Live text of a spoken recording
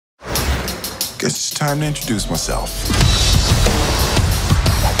Guess it's time to introduce myself.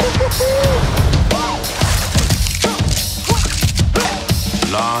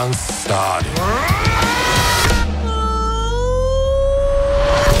 Launch started.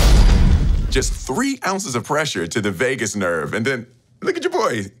 Just 3 ounces of pressure to the vagus nerve, and then look at your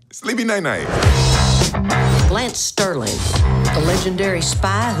boy, sleepy night-night. Lance Sterling, the legendary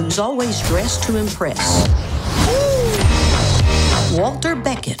spy who's always dressed to impress. Walter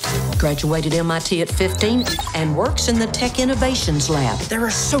Beckett graduated MIT at 15 and works in the Tech Innovations Lab. There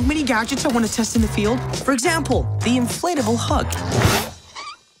are so many gadgets I want to test in the field. For example, the inflatable hug.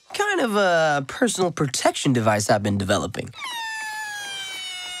 Kind of a personal protection device I've been developing.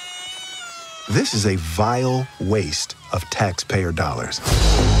 This is a vile waste of taxpayer dollars.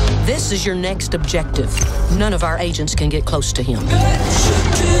 This is your next objective. None of our agents can get close to him.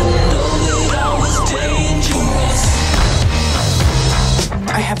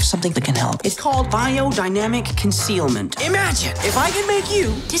 I have something that can help. It's called biodynamic concealment. Imagine if I can make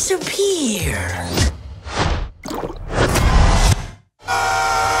you disappear.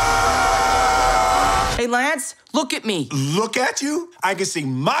 Hey, Lance, look at me. Look at you? I can see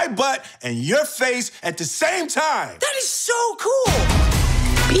my butt and your face at the same time. That is so cool.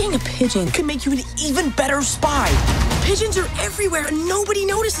 Being a pigeon could make you an even better spy. Pigeons are everywhere and nobody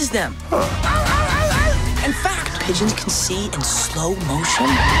notices them. In fact, pigeons can see in slow motion.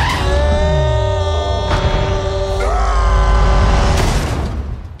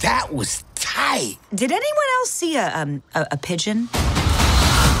 That was tight. Did anyone else see a pigeon?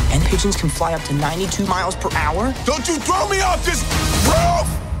 And pigeons can fly up to 92 miles per hour. Don't you throw me off this roof!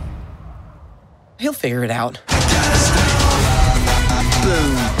 He'll figure it out.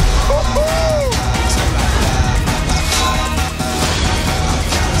 Boom.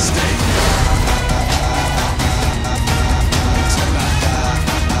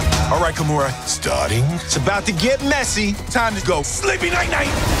 All right, Kimura, starting. It's about to get messy. Time to go. Sleepy night-night.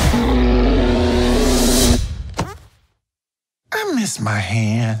 I miss my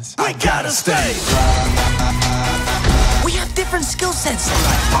hands. I gotta stay. We have different skill sets.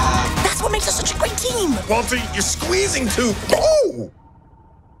 That's what makes us such a great team. Walter, you're squeezing too. Oh!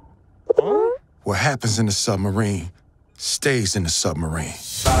 What happens in the submarine stays in the submarine.